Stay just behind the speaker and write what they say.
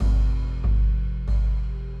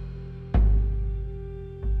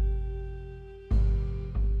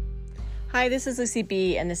Hi, this is Lucy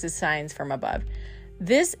B, and this is Signs from Above.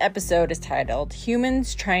 This episode is titled,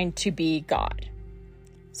 Humans Trying to Be God.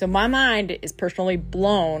 So my mind is personally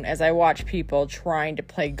blown as I watch people trying to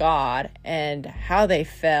play God and how they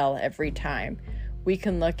fail every time. We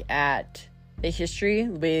can look at the history,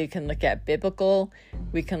 we can look at biblical,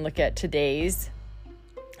 we can look at today's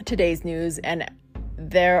news, and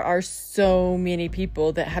there are so many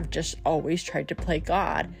people that have just always tried to play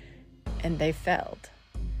God, and they failed.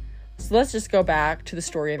 So let's just go back to the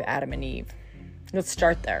story of Adam and Eve. Let's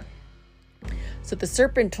start there. So the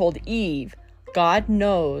serpent told Eve, God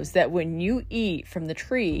knows that when you eat from the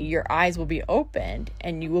tree, your eyes will be opened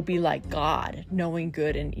and you will be like God, knowing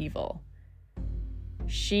good and evil.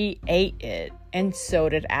 She ate it, and so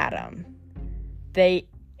did Adam. They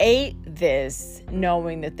ate this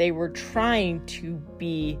knowing that they were trying to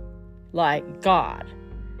be like God.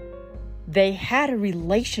 They had a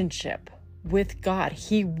relationship with God.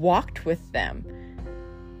 He walked with them,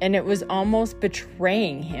 and it was almost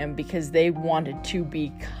betraying him because they wanted to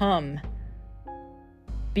become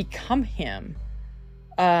him.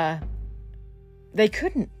 They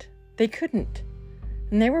couldn't,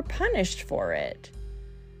 and they were punished for it.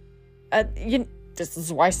 This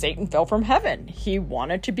is why Satan fell from heaven. He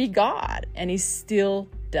wanted to be God, and he still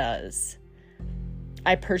does.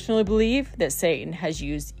 I personally believe that Satan has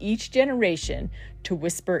used each generation to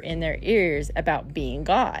whisper in their ears about being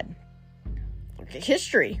God. Look at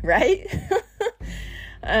history, right?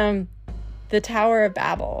 The Tower of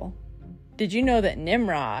Babel. Did you know that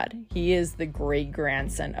Nimrod, he is the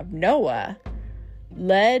great-grandson of Noah,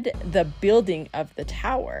 led the building of the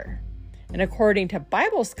tower? And according to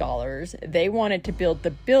Bible scholars, they wanted to build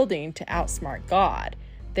the building to outsmart God.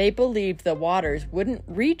 They believed the waters wouldn't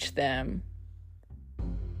reach them.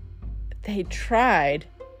 They tried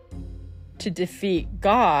to defeat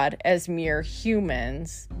God as mere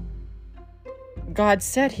humans. God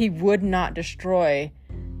said he would not destroy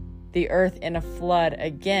the earth in a flood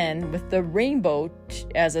again with the rainbow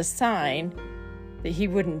as a sign that he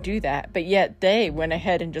wouldn't do that. But yet they went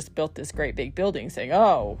ahead and just built this great big building saying,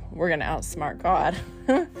 oh, we're going to outsmart God.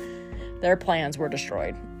 Their plans were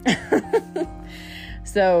destroyed.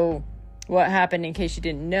 So what happened, in case you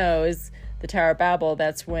didn't know, is the Tower of Babel,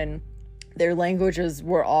 that's when their languages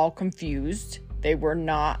were all confused. They were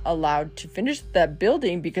not allowed to finish that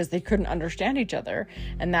building because they couldn't understand each other.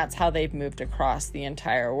 And that's how they've moved across the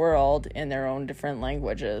entire world in their own different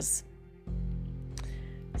languages.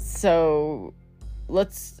 So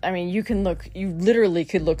you literally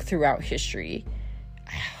could look throughout history.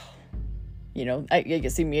 I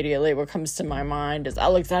guess immediately what comes to my mind is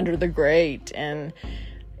Alexander the Great and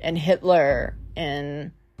Hitler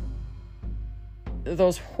and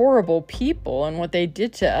those horrible people and what they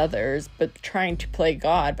did to others, but trying to play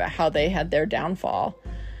God, but how they had their downfall.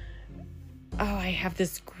 Oh, I have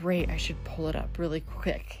this I should pull it up really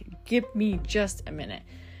quick. Give me just a minute.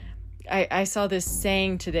 I saw this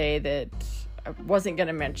saying today that I wasn't going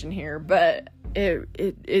to mention here, but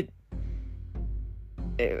it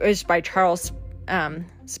was by Charles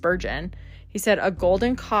Spurgeon. He said, a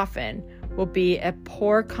golden coffin will be a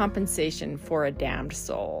poor compensation for a damned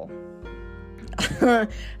soul.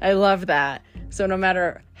 I love that. So no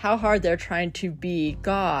matter how hard they're trying to be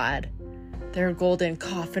God, their golden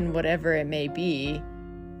coffin, whatever it may be,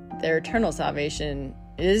 their eternal salvation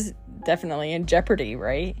is definitely in jeopardy,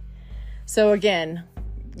 right? So again,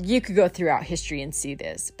 you could go throughout history and see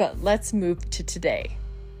this, but let's move to today.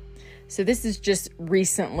 So this is just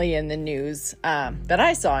recently in the news that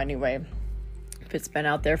I saw anyway. If it's been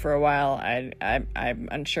out there for a while, I'm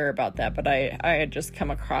unsure about that, but I had just come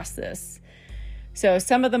across this. So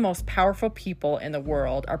some of the most powerful people in the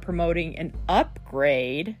world are promoting an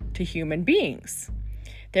upgrade to human beings.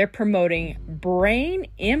 They're promoting brain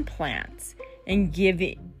implants and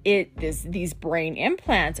these brain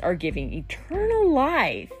implants are giving eternal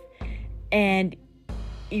life and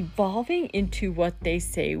evolving into what they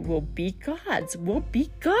say will be gods.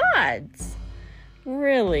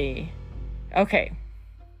 Really? Okay.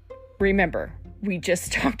 Remember, we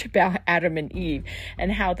just talked about Adam and Eve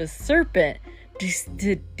and how the serpent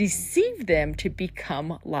deceive them to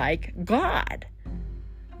become like God.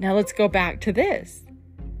 Now let's go back to this.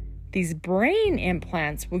 These brain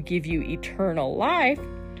implants will give you eternal life.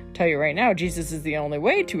 I'll tell you right now, Jesus is the only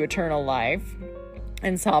way to eternal life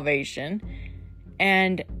and salvation.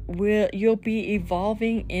 And you'll be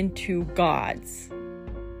evolving into gods.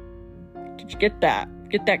 Did you get that?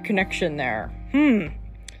 Get that connection there?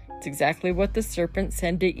 It's exactly what the serpent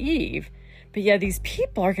said to Eve. But yeah, these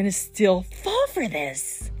people are going to still fall for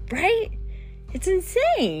this, right? It's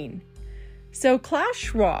insane. So Klaus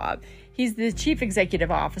Schwab, He's the chief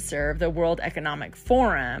executive officer of the World Economic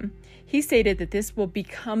Forum. He stated that this will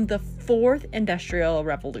become the fourth industrial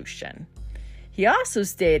revolution. He also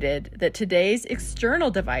stated that today's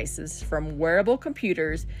external devices, from wearable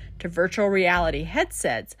computers to virtual reality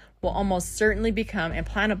headsets, will almost certainly become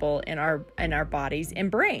implantable in our bodies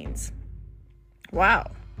and brains.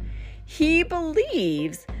 Wow. He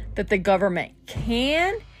believes that the government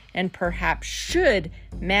can and perhaps should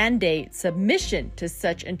mandate submission to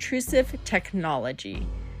such intrusive technology.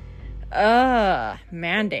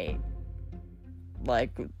 Mandate.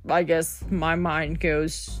 Like, I guess my mind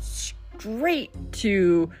goes straight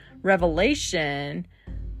to Revelation,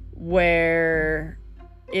 where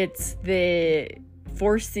it's the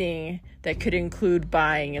forcing that could include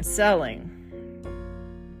buying and selling.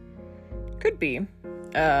 Could be.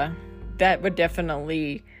 That would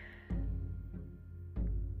definitely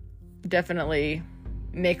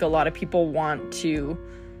make a lot of people want to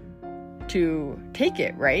take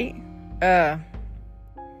it, right? I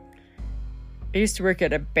used to work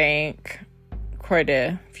at a bank quite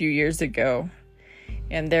a few years ago,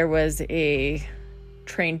 and there was a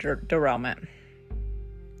train derailment.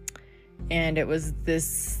 And it was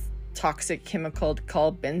this toxic chemical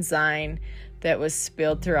called benzene that was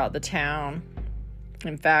spilled throughout the town.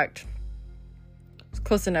 In fact, it's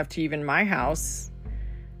close enough to even my house.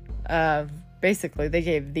 Basically, they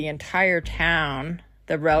gave the entire town,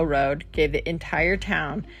 the railroad gave the entire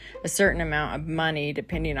town a certain amount of money,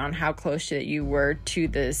 depending on how close that you were to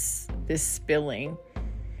this spilling.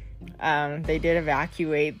 They did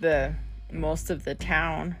evacuate most of the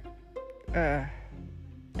town.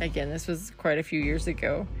 Again, this was quite a few years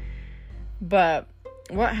ago. But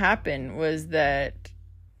what happened was that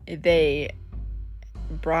they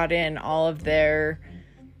brought in all of their,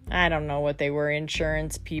 I don't know what they were,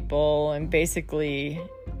 insurance people, and basically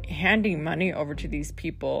handing money over to these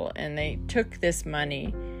people. And they took this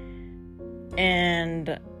money,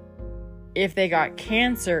 and if they got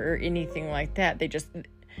cancer or anything like that, they just,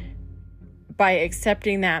 by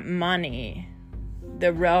accepting that money,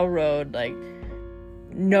 the railroad, like,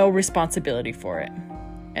 no responsibility for it.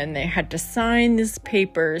 And they had to sign this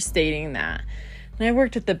paper stating that. And I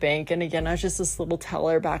worked at the bank, and again, I was just this little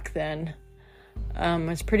teller back then. I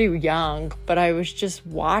was pretty young, but I was just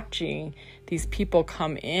watching these people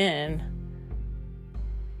come in.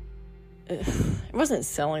 It wasn't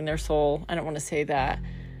selling their soul, I don't want to say that,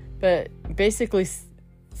 but basically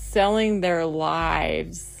selling their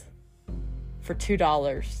lives for $2,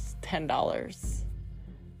 $10.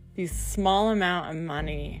 These small amount of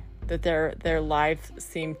money that their life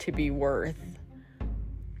seemed to be worth.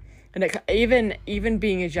 And even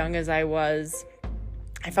being as young as I was,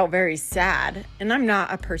 I felt very sad. And I'm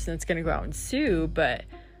not a person that's going to go out and sue, but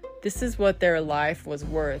this is what their life was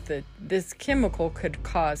worth. That this chemical could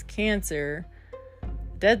cause cancer,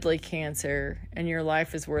 deadly cancer, and your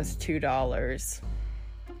life is worth $2.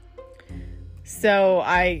 So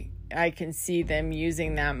I can see them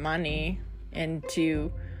using that money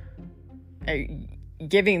into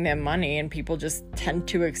giving them money, and people just tend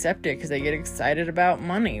to accept it because they get excited about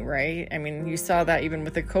money, right? I mean, you saw that even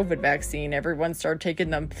with the COVID vaccine. Everyone started taking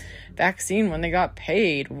the vaccine when they got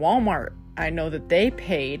paid. Walmart, I know that they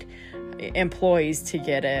paid employees to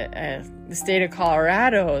get it. The state of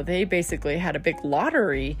Colorado, they basically had a big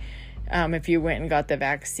lottery if you went and got the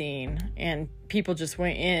vaccine, and people just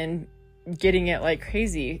went in getting it like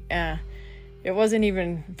crazy. It wasn't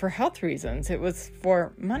even for health reasons. It was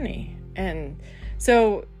for money. And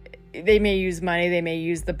so they may use money, they may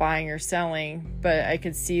use the buying or selling, but I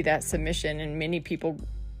could see that submission and many people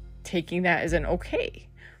taking that as an okay.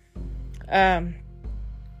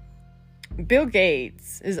 Bill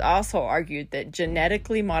Gates has also argued that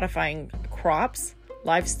genetically modifying crops,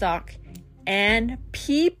 livestock, and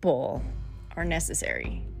people are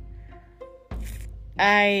necessary.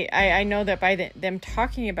 I know that by them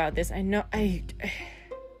talking about this, I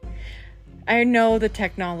know the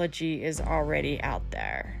technology is already out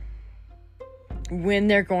there. When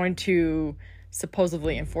they're going to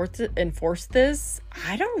supposedly enforce this,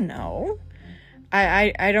 I don't know.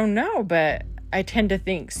 I don't know, but I tend to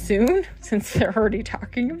think soon, since they're already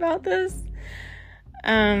talking about this.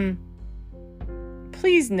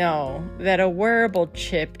 Please know that a wearable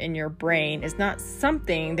chip in your brain is not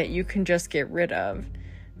something that you can just get rid of.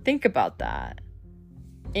 Think about that.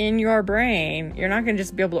 In your brain, you're not going to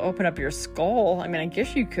just be able to open up your skull. I mean, I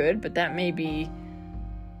guess you could, but that may be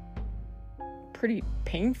pretty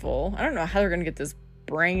painful. I don't know how they're going to get this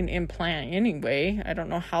brain implant anyway. I don't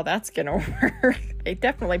know how that's going to work. They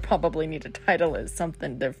definitely probably need to title it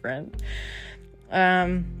something different.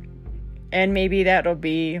 And maybe that'll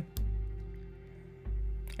be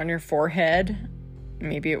on your forehead.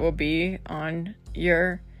 Maybe it will be on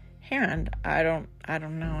your hand. I don't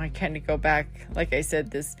know. I kind of go back. Like I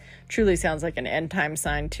said, this truly sounds like an end time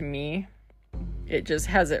sign to me. It just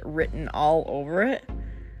has it written all over it.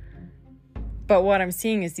 But what I'm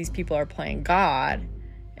seeing is these people are playing God,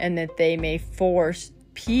 and that they may force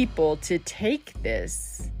people to take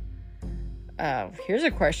this. Here's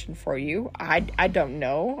a question for you. I don't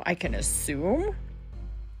know. I can assume.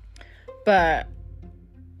 But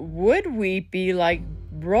would we be like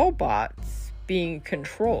robots being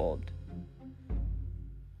controlled?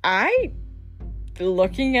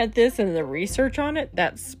 Looking at this and the research on it,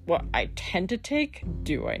 that's what I tend to take.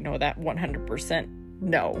 Do I know that 100%?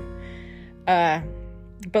 No.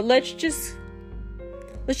 But let's just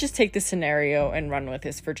take the scenario and run with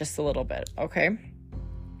this for just a little bit, okay?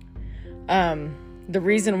 The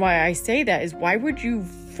reason why I say that is, why would you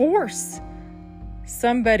force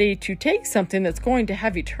somebody to take something that's going to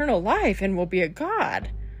have eternal life and will be a god?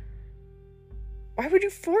 Why would you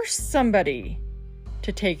force somebody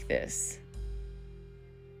to take this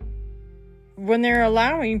when they're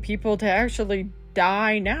allowing people to actually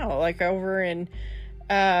die now? Like over in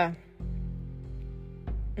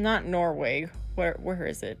not Norway, where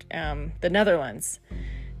is it? The Netherlands.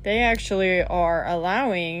 They actually are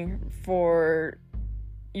allowing for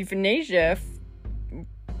euthanasia.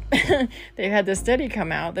 They had this study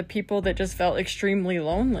come out, the people that just felt extremely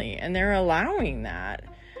lonely, and they're allowing that.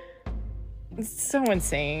 It's so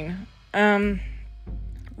insane.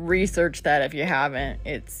 Research that if you haven't.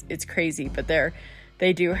 It's crazy, but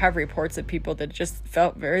they do have reports of people that just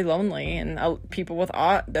felt very lonely, and people with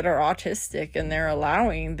that are autistic, and they're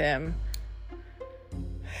allowing them.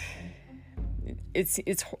 It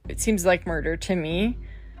seems like murder to me,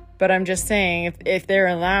 but I'm just saying, if they're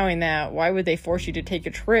allowing that, why would they force you to take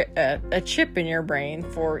a chip in your brain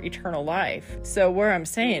for eternal life? So where I'm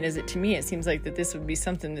saying is, to me, it seems like that this would be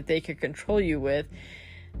something that they could control you with.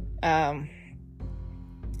 To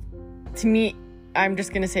me, I'm just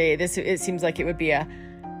going to say this, it seems like it would be a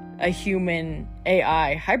human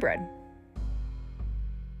AI hybrid.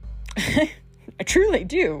 I truly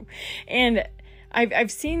do. And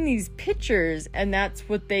I've seen these pictures, and that's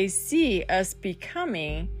what they see us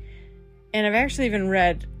becoming. And I've actually even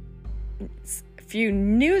read a few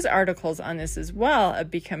news articles on this as well,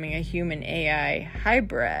 of becoming a human AI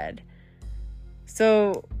hybrid.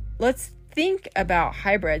 So let's think about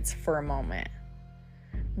hybrids for a moment.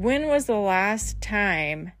 When was the last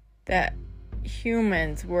time that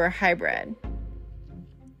humans were a hybrid?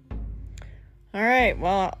 All right,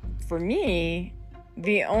 well, for me,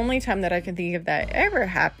 the only time that I can think of that ever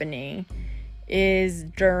happening is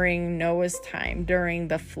during Noah's time, during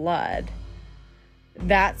the flood.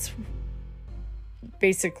 That's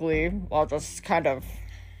basically, I'll just kind of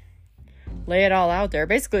lay it all out there.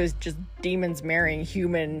 Basically, it's just demons marrying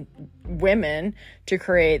human women to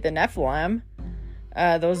create the Nephilim,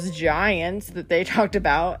 those giants that they talked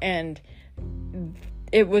about, and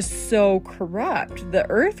it was so corrupt. The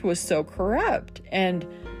earth was so corrupt, and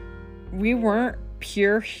we weren't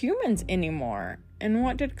pure humans anymore. And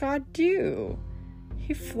what did God do?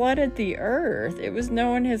 He flooded the earth. It was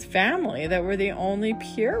Noah and his family that were the only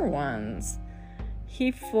pure ones.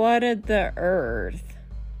 He flooded the earth.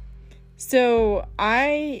 So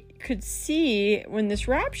I could see when this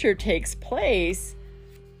rapture takes place,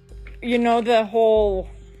 the whole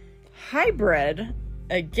hybrid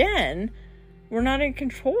again, we're not in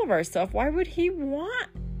control of ourselves. Why would he want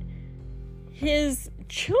his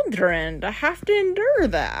children to have to endure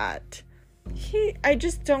that? I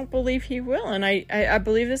just don't believe he will. And I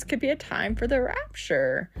believe this could be a time for the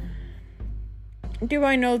rapture. Do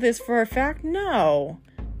I know this for a fact? No.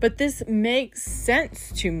 But this makes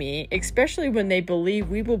sense to me, especially when they believe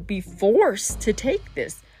we will be forced to take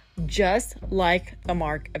this, just like the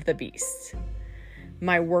mark of the beast.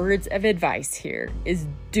 My words of advice here is,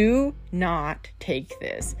 do not take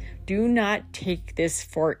this. Do not take this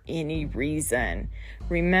for any reason.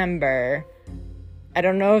 Remember, I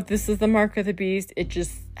don't know if this is the mark of the beast. It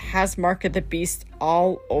just has mark of the beast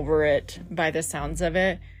all over it by the sounds of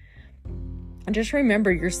it. And just remember,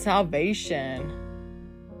 your salvation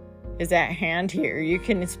is at hand here. You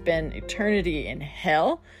can spend eternity in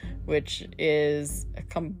hell, which is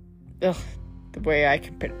the way I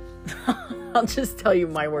can put it. I'll just tell you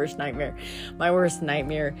my worst nightmare. My worst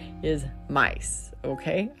nightmare is mice,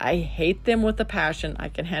 okay? I hate them with a passion. I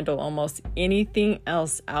can handle almost anything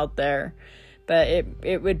else out there. But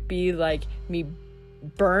it would be like me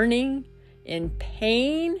burning in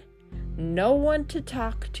pain, no one to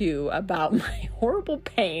talk to about my horrible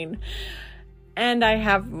pain, and I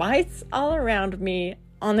have mice all around me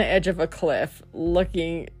on the edge of a cliff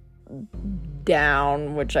looking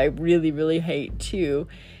down, which I really, really hate too,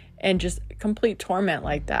 and just complete torment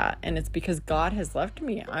like that. And it's because God has left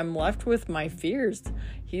me. I'm left with my fears.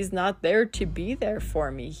 He's not there to be there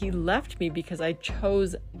for me. He left me because I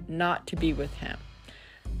chose not to be with him.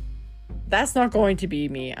 That's not going to be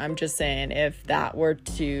me. I'm just saying, if I were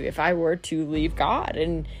to leave God,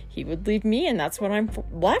 and he would leave me, and that's what I'm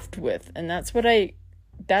left with. And that's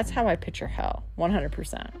how I picture hell,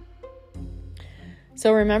 100%.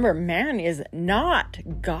 So remember, man is not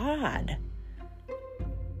God,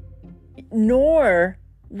 nor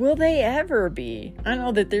will they ever be. I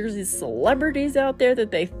know that there's these celebrities out there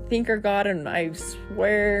that they think are God, and I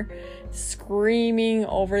swear, screaming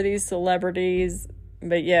over these celebrities,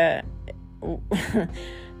 but yeah,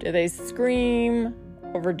 do they scream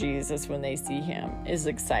over Jesus when they see him? Is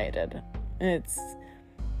excited.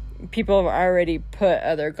 People have already put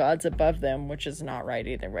other gods above them, which is not right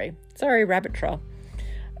either way. Sorry, rabbit trail.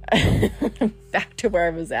 Back to where I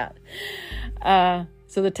was at.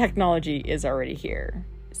 So the technology is already here.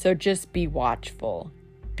 So just be watchful.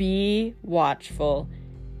 Be watchful.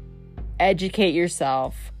 Educate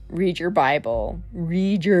yourself. Read your Bible.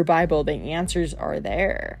 The answers are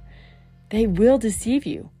there. They will deceive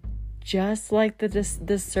you. Just like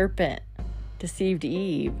the serpent deceived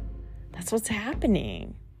Eve. That's what's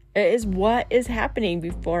happening. It is what is happening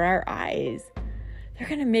before our eyes. They're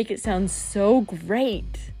going to make it sound so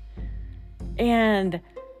great. And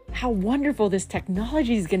how wonderful this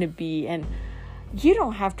technology is going to be. And you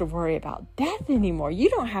don't have to worry about death anymore. You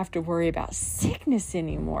don't have to worry about sickness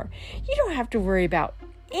anymore. You don't have to worry about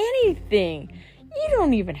anything. You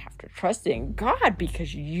don't even have to trust in God,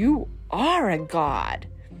 because you are a God.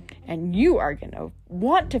 And you are going to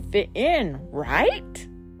want to fit in, right?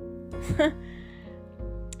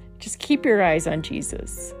 Just keep your eyes on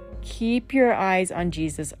Jesus. Keep your eyes on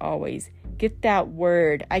Jesus always. Get that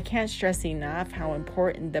word. I can't stress enough how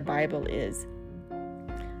important the Bible is.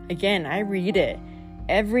 Again, I read it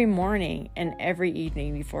every morning and every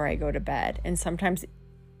evening before I go to bed, and sometimes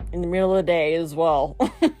in the middle of the day as well.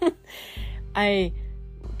 I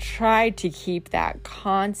try to keep that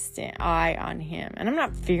constant eye on him. And I'm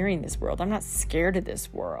not fearing this world. I'm not scared of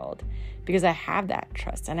this world, because I have that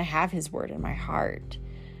trust and I have his word in my heart.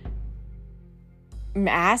 I'm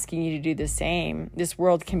asking you to do the same. This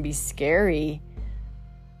world can be scary,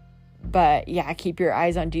 but yeah, keep your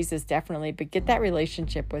eyes on Jesus, definitely. But get that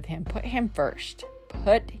relationship with him. Put him first.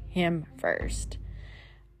 Put him first.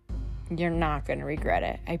 You're not going to regret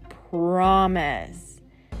it. I promise.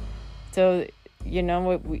 So, you know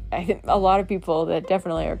what? I think a lot of people that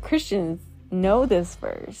definitely are Christians know this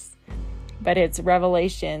verse, but it's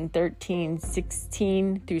Revelation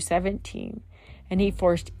 13:16 through 17. And he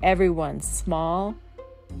forced everyone, small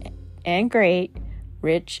and great,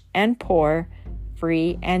 rich and poor,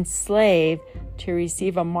 free and slave, to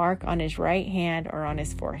receive a mark on his right hand or on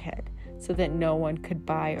his forehead, so that no one could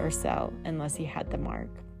buy or sell unless he had the mark.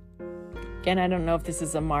 Again, I don't know if this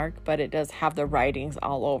is a mark, but it does have the writings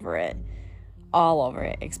all over it,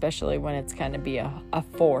 especially when it's going to be a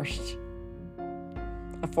forced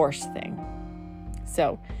thing.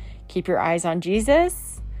 So keep your eyes on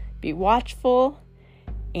Jesus, be watchful,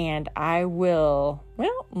 and I will,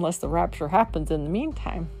 well, unless the rapture happens in the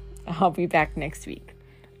meantime, I'll be back next week.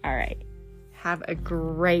 All right. Have a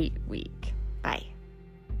great week.